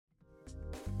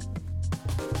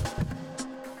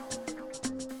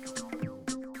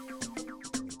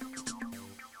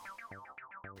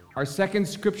Our second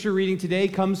scripture reading today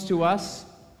comes to us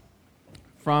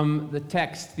from the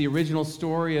text, the original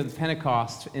story of the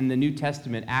Pentecost in the New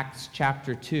Testament, Acts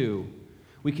chapter 2.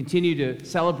 We continue to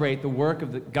celebrate the work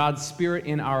of God's Spirit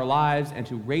in our lives and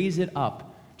to raise it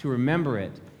up, to remember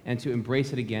it, and to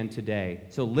embrace it again today.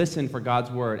 So listen for God's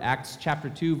word. Acts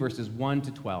chapter 2, verses 1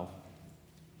 to 12.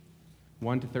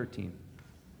 1 to 13.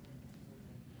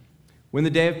 When the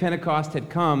day of Pentecost had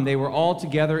come, they were all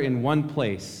together in one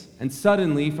place, and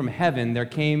suddenly from heaven there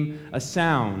came a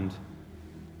sound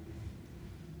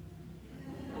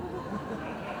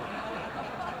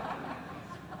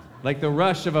like the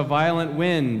rush of a violent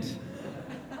wind,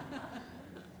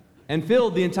 and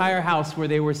filled the entire house where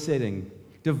they were sitting.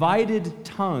 Divided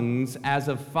tongues as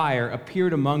of fire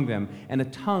appeared among them, and a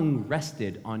tongue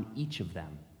rested on each of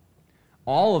them.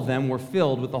 All of them were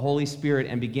filled with the Holy Spirit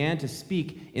and began to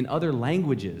speak in other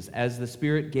languages as the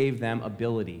Spirit gave them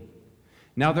ability.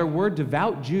 Now there were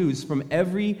devout Jews from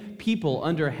every people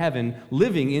under heaven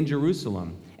living in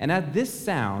Jerusalem. And at this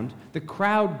sound, the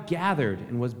crowd gathered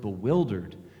and was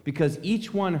bewildered, because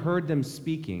each one heard them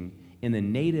speaking in the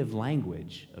native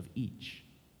language of each.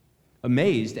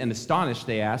 Amazed and astonished,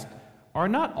 they asked, "Are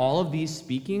not all of these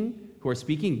who are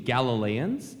speaking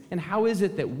Galileans? And how is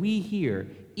it that we hear,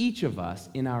 each of us,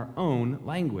 in our own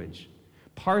language?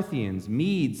 Parthians,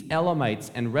 Medes,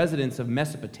 Elamites, and residents of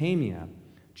Mesopotamia,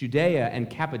 Judea and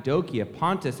Cappadocia,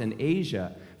 Pontus and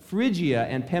Asia, Phrygia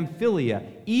and Pamphylia,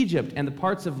 Egypt and the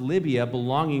parts of Libya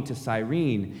belonging to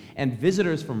Cyrene, and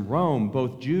visitors from Rome,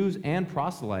 both Jews and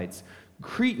proselytes,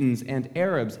 Cretans and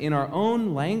Arabs, in our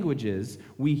own languages,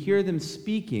 we hear them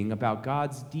speaking about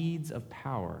God's deeds of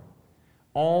power."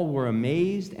 All were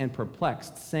amazed and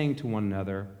perplexed, saying to one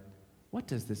another, "What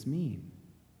does this mean?"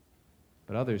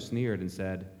 But others sneered and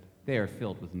said, "They are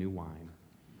filled with new wine."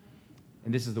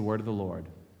 And this is the word of the Lord.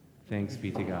 Thanks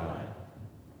be to God.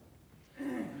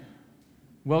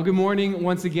 Well, good morning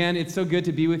once again. It's so good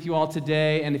to be with you all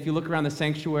today. And if you look around the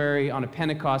sanctuary on a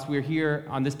Pentecost, we're here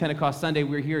on this Pentecost Sunday,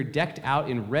 we're here decked out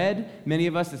in red. Many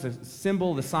of us, it's a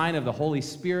symbol, the sign of the Holy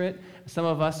Spirit. Some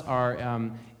of us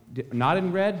are not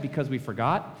in red because we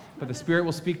forgot, but the Spirit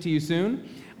will speak to you soon.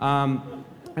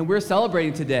 And we're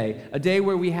celebrating today, a day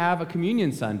where we have a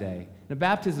communion Sunday, and a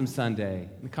baptism Sunday,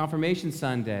 and a confirmation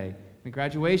Sunday, and a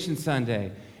graduation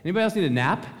Sunday. Anybody else need a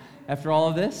nap after all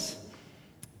of this?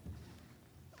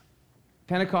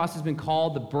 Pentecost has been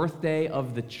called the birthday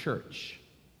of the church.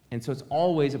 And so it's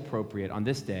always appropriate on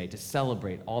this day to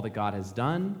celebrate all that God has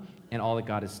done and all that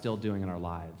God is still doing in our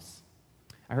lives.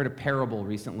 I heard a parable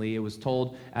recently. It was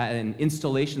told at an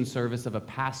installation service of a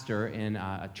pastor in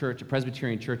a church, a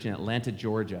Presbyterian church in Atlanta,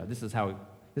 Georgia. This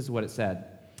is what it said.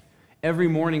 Every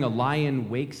morning a lion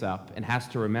wakes up and has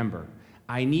to remember,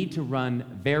 I need to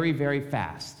run very, very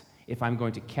fast if I'm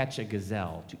going to catch a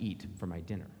gazelle to eat for my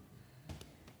dinner.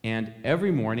 And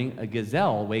every morning, a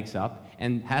gazelle wakes up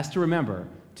and has to remember,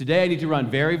 today I need to run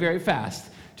very, very fast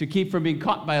to keep from being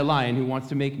caught by a lion who wants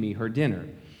to make me her dinner.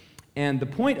 And the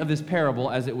point of this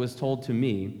parable, as it was told to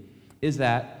me, is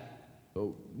that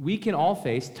we can all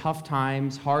face tough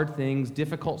times, hard things,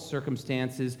 difficult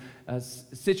circumstances,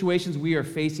 situations we are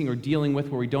facing or dealing with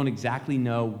where we don't exactly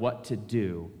know what to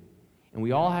do. And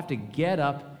we all have to get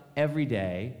up every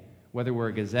day, whether we're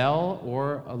a gazelle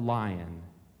or a lion,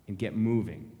 and get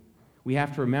moving. We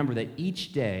have to remember that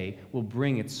each day will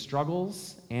bring its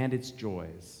struggles and its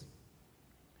joys.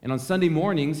 And on Sunday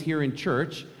mornings here in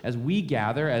church, as we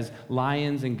gather as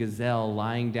lions and gazelle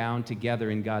lying down together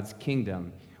in God's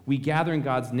kingdom, we gather in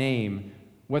God's name,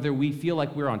 whether we feel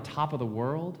like we're on top of the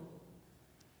world,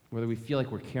 whether we feel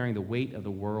like we're carrying the weight of the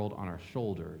world on our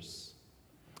shoulders.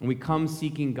 And we come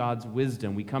seeking God's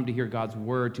wisdom. We come to hear God's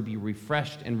word to be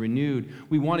refreshed and renewed.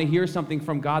 We want to hear something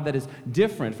from God that is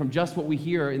different from just what we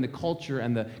hear in the culture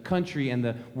and the country and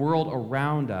the world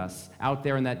around us, out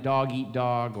there in that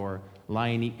dog-eat-dog or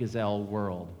lion-eat-gazelle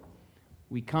world.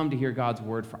 We come to hear God's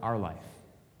word for our life.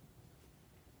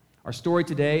 Our story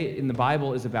today in the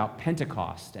Bible is about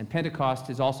Pentecost, and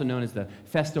Pentecost is also known as the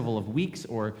Festival of Weeks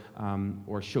or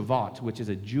Shavuot, which is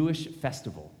a Jewish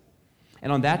festival.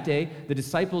 And on that day, the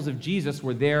disciples of Jesus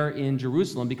were there in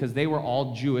Jerusalem because they were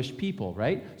all Jewish people,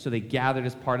 right? So they gathered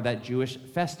as part of that Jewish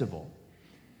festival.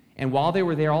 And while they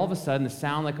were there, all of a sudden, the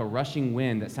sound like a rushing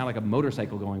wind, that sounded like a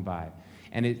motorcycle going by.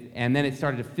 And then it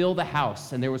started to fill the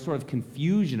house, and there was sort of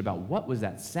confusion about what was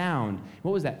that sound,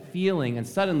 what was that feeling, and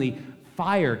suddenly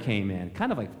fire came in,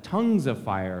 kind of like tongues of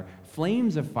fire,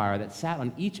 flames of fire that sat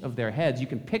on each of their heads. You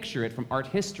can picture it from art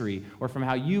history or from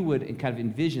how you would kind of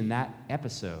envision that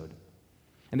episode.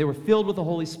 And they were filled with the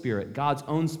Holy Spirit, God's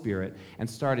own Spirit, and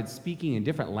started speaking in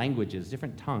different languages,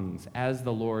 different tongues, as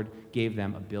the Lord gave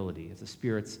them ability, as the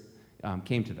spirits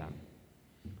came to them.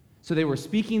 So they were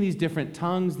speaking these different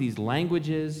tongues, these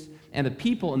languages, and the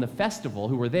people in the festival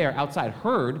who were there outside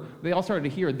they all started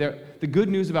to hear the good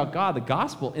news about God, the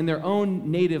gospel, in their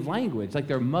own native language, like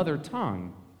their mother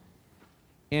tongue.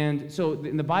 And so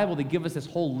in the Bible, they give us this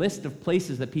whole list of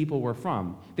places that people were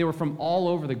from. They were from all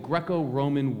over the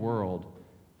Greco-Roman world,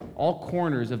 all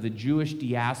corners of the Jewish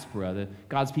diaspora.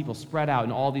 God's people spread out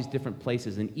in all these different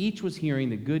places, and each was hearing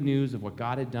the good news of what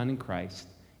God had done in Christ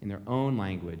in their own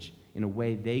language in a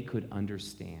way they could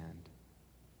understand.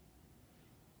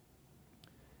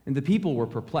 And the people were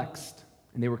perplexed,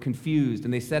 and they were confused,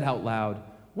 and they said out loud,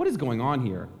 "What is going on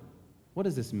here? What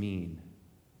does this mean?"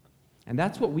 And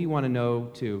that's what we want to know,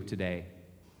 too, today.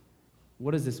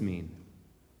 What does this mean?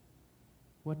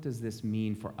 What does this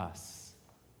mean for us?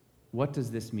 What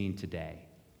does this mean today?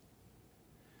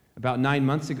 About 9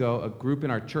 months ago, a group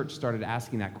in our church started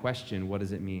asking that question, what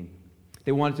does it mean?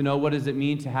 They wanted to know, what does it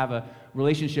mean to have a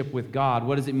relationship with God?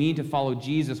 What does it mean to follow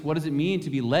Jesus? What does it mean to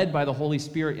be led by the Holy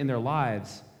Spirit in their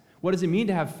lives? What does it mean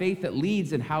to have faith that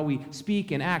leads in how we speak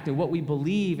and act and what we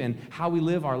believe and how we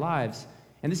live our lives?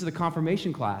 And this is the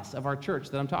confirmation class of our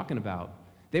church that I'm talking about.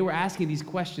 They were asking these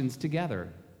questions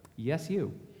together. Yes,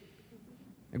 you.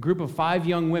 A group of 5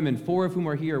 young women, 4 of whom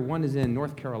are here, 1 is in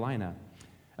North Carolina.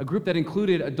 A group that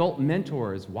included adult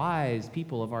mentors, wise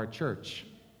people of our church.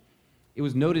 It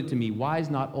was noted to me, wise,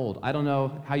 not old. I don't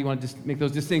know how you want to make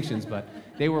those distinctions, but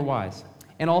they were wise.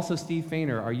 And also Steve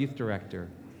Fainer, our youth director,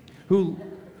 who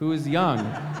is young.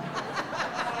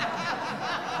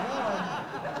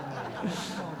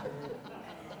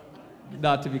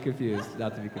 Not to be confused.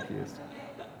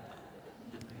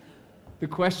 The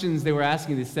questions they were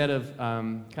asking, this set of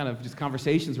kind of just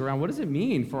conversations were around, what does it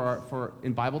mean for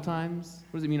in Bible times?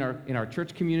 What does it mean in our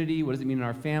church community? What does it mean in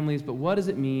our families? But what does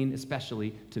it mean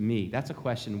especially to me? That's a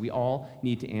question we all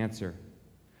need to answer.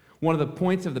 One of the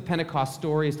points of the Pentecost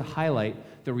story is to highlight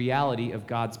the reality of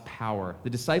God's power. The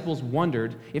disciples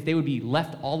wondered if they would be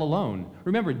left all alone.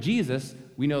 Remember, Jesus,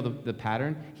 we know the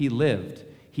pattern. He lived,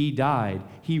 he died,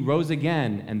 he rose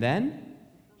again, and then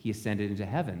he ascended into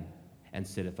heaven and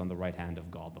sitteth on the right hand of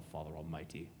God the Father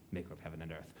Almighty, maker of heaven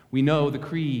and earth. We know the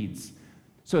creeds.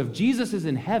 So if Jesus is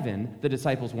in heaven, the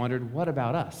disciples wondered, what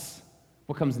about us?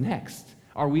 What comes next?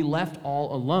 Are we left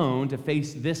all alone to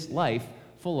face this life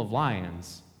full of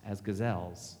lions as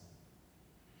gazelles?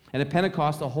 And at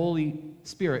Pentecost, the Holy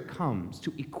Spirit comes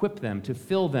to equip them, to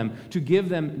fill them, to give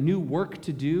them new work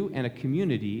to do and a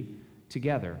community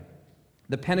together.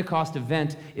 The Pentecost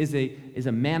event is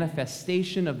a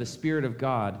manifestation of the Spirit of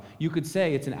God. You could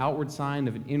say it's an outward sign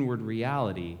of an inward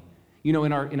reality. You know,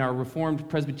 in our Reformed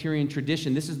Presbyterian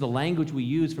tradition, this is the language we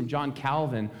use from John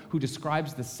Calvin, who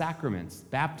describes the sacraments,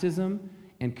 baptism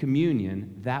and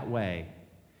communion, that way,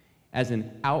 as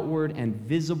an outward and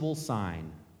visible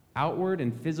sign. Outward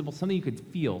and visible, something you could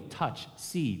feel, touch,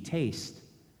 see, taste,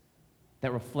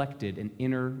 that reflected an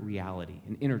inner reality,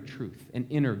 an inner truth, an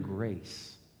inner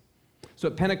grace. So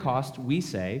at Pentecost, we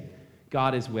say,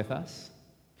 God is with us.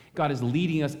 God is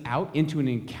leading us out into an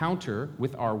encounter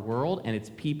with our world and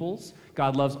its peoples.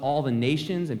 God loves all the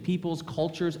nations and peoples,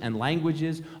 cultures and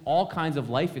languages, all kinds of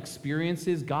life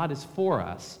experiences. God is for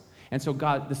us. And so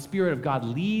the Spirit of God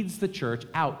leads the church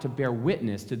out to bear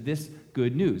witness to this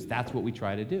good news. That's what we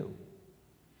try to do.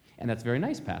 And that's very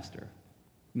nice, Pastor.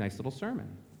 Nice little sermon.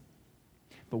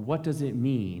 But what does it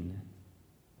mean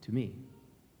to me?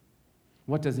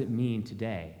 What does it mean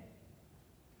today?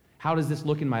 How does this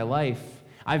look in my life?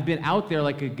 I've been out there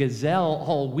like a gazelle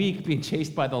all week being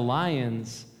chased by the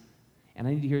lions, and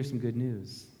I need to hear some good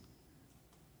news.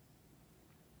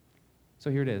 So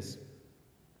here it is.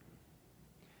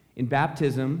 In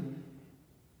baptism,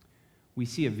 we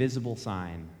see a visible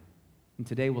sign. And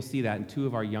today we'll see that in 2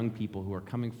 of our young people who are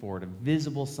coming forward, a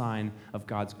visible sign of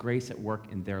God's grace at work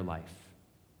in their life.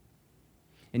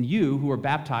 And you, who were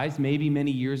baptized maybe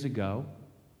many years ago,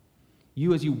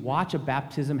 you, as you watch a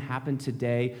baptism happen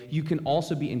today, you can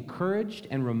also be encouraged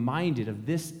and reminded of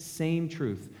this same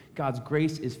truth. God's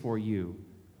grace is for you.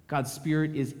 God's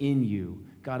Spirit is in you.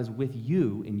 God is with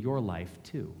you in your life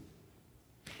too.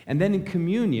 And then in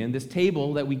communion, this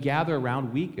table that we gather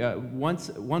around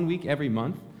 1 week every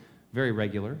month, very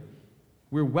regular,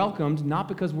 we're welcomed not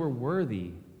because we're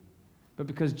worthy, but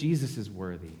because Jesus is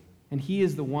worthy. And he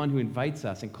is the one who invites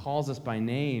us and calls us by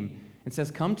name and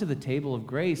says, come to the table of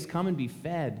grace, come and be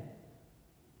fed.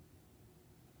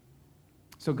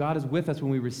 So God is with us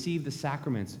when we receive the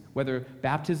sacraments, whether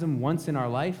baptism once in our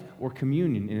life or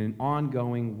communion in an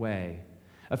ongoing way.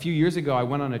 A few years ago, I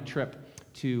went on a trip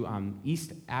to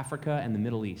East Africa and the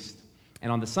Middle East.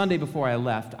 And on the Sunday before I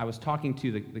left, I was talking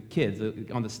to the kids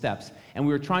on the steps, and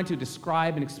we were trying to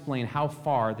describe and explain how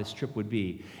far this trip would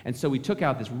be. And so we took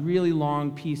out this really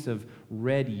long piece of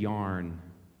red yarn,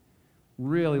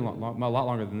 really long, a lot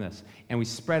longer than this, and we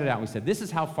spread it out, and we said, this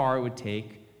is how far it would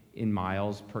take in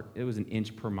miles, it was an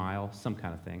inch per mile, some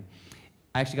kind of thing.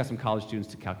 I actually got some college students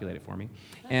to calculate it for me.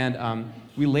 And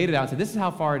we laid it out and said, this is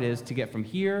how far it is to get from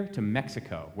here to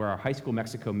Mexico, where our high school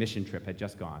Mexico mission trip had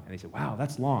just gone. And they said, wow,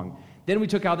 that's long. Then we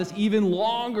took out this even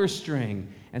longer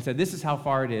string and said, this is how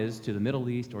far it is to the Middle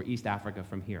East or East Africa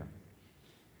from here.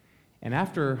 And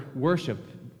after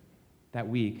worship that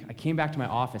week, I came back to my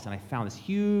office and I found this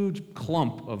huge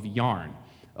clump of yarn,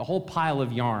 a whole pile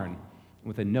of yarn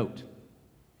with a note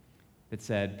that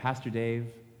said, Pastor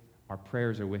Dave, our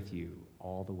prayers are with you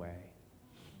all the way.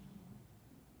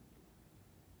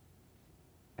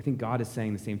 I think God is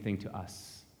saying the same thing to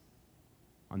us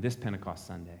on this Pentecost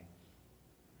Sunday.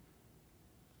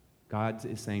 God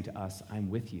is saying to us, I'm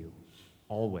with you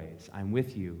always. I'm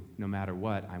with you no matter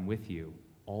what. I'm with you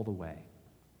all the way.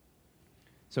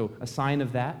 So a sign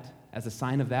of that, as a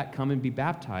sign of that, come and be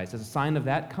baptized. As a sign of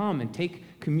that, come and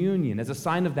take communion. As a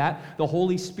sign of that, the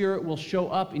Holy Spirit will show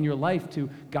up in your life to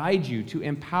guide you, to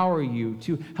empower you,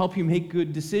 to help you make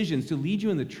good decisions, to lead you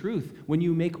in the truth when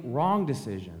you make wrong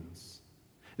decisions.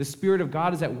 The Spirit of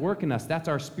God is at work in us. That's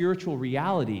our spiritual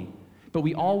reality. But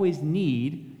we always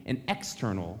need an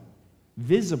external,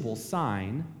 visible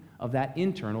sign of that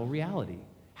internal reality.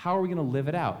 How are we going to live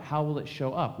it out? How will it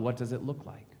show up? What does it look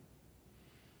like?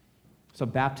 So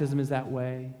baptism is that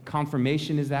way.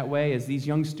 Confirmation is that way as these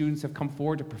young students have come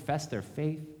forward to profess their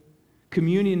faith.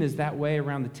 Communion is that way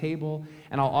around the table.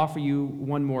 And I'll offer you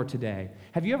one more today.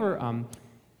 Have you ever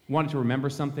wanted to remember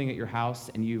something at your house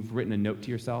and you've written a note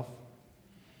to yourself?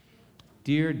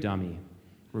 Dear dummy,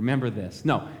 remember this.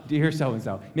 No, dear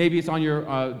so-and-so. Maybe it's on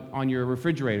your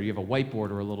refrigerator. You have a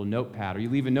whiteboard or a little notepad, or you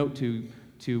leave a note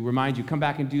to remind you, come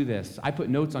back and do this. I put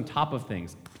notes on top of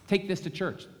things. Take this to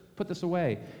church. Put this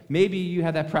away. Maybe you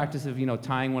had that practice of,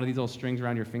 tying one of these little strings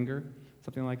around your finger,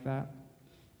 something like that.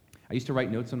 I used to write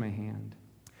notes on my hand.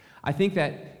 I think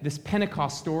that this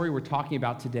Pentecost story we're talking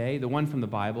about today, the one from the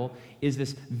Bible, is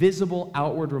this visible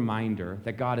outward reminder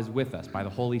that God is with us by the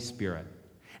Holy Spirit.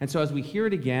 And so as we hear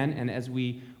it again and as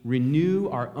we renew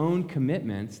our own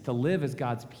commitments to live as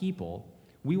God's people,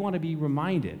 we want to be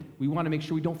reminded. We want to make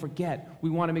sure we don't forget.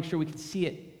 We want to make sure we can see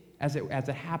it as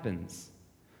it happens.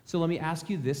 So let me ask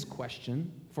you this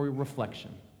question for your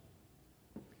reflection.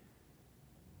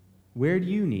 Where do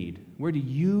you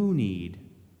need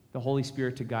the Holy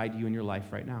Spirit to guide you in your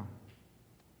life right now?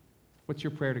 What's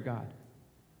your prayer to God?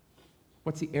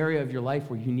 What's the area of your life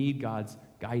where you need God's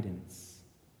guidance?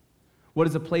 What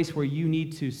is a place where you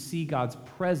need to see God's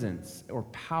presence or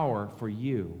power for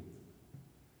you?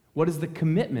 What is the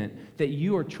commitment that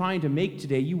you are trying to make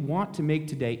today, you want to make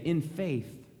today in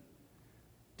faith?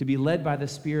 To be led by the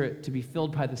Spirit, to be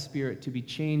filled by the Spirit, to be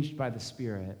changed by the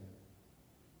Spirit.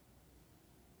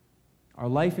 Our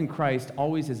life in Christ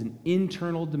always has an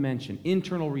internal dimension,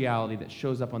 internal reality that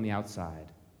shows up on the outside.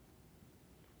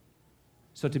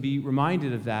 So to be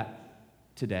reminded of that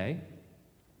today,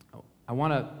 I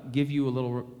want to give you a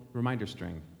little reminder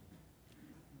string.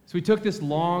 So we took this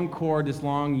long cord, this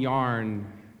long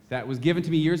yarn that was given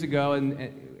to me years ago,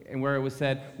 and where it was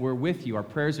said, we're with you, our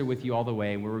prayers are with you all the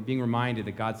way, and we're being reminded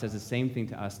that God says the same thing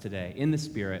to us today. In the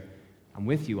Spirit, I'm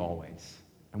with you always.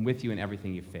 I'm with you in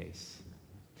everything you face.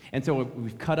 And so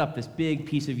we've cut up this big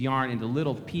piece of yarn into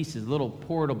little pieces, little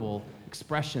portable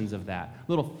expressions of that,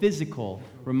 little physical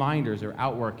reminders or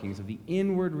outworkings of the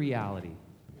inward reality.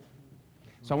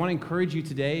 So I want to encourage you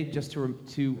today just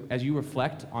to as you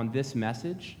reflect on this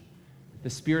message, the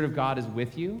Spirit of God is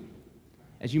with you.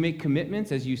 As you make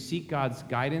commitments, as you seek God's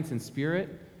guidance and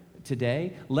Spirit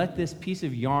today, let this piece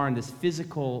of yarn, this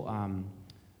physical,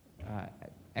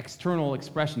 external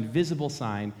expression, visible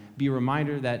sign, be a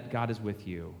reminder that God is with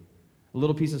you. A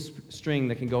little piece of string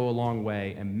that can go a long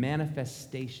way, a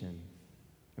manifestation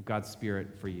of God's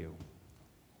Spirit for you.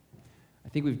 I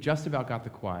think we've just about got the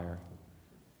choir.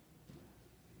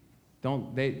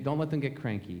 Don't let them get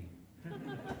cranky.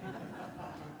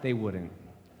 They wouldn't.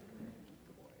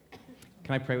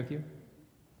 Can I pray with you?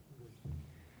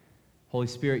 Holy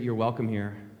Spirit, you're welcome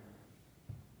here.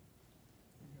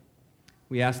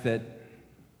 We ask that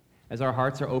as our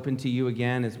hearts are open to you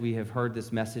again, as we have heard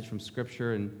this message from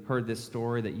Scripture and heard this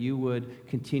story, that you would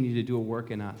continue to do a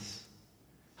work in us.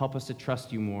 Help us to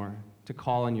trust you more, to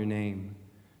call on your name,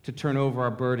 to turn over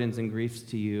our burdens and griefs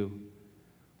to you.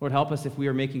 Lord, help us if we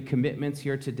are making commitments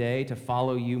here today to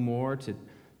follow you more, to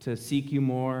to seek you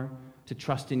more, to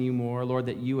trust in you more. Lord,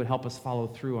 that you would help us follow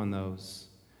through on those.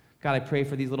 God, I pray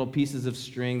for these little pieces of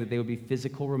string that they would be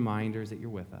physical reminders that you're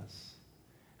with us.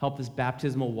 Help this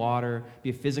baptismal water be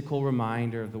a physical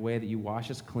reminder of the way that you wash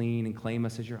us clean and claim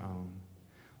us as your own.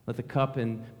 Let the cup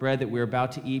and bread that we're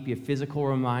about to eat be a physical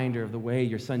reminder of the way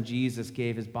your son Jesus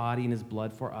gave his body and his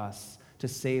blood for us to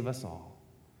save us all.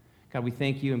 God, we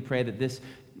thank you and pray that this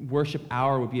worship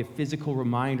hour would be a physical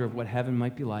reminder of what heaven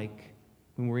might be like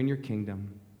when we're in your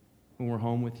kingdom, when we're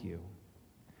home with you.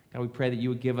 God, we pray that you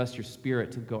would give us your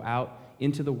spirit to go out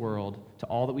into the world to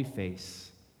all that we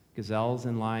face, gazelles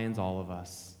and lions, all of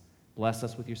us. Bless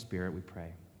us with your spirit, we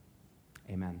pray.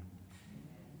 Amen.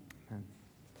 Amen.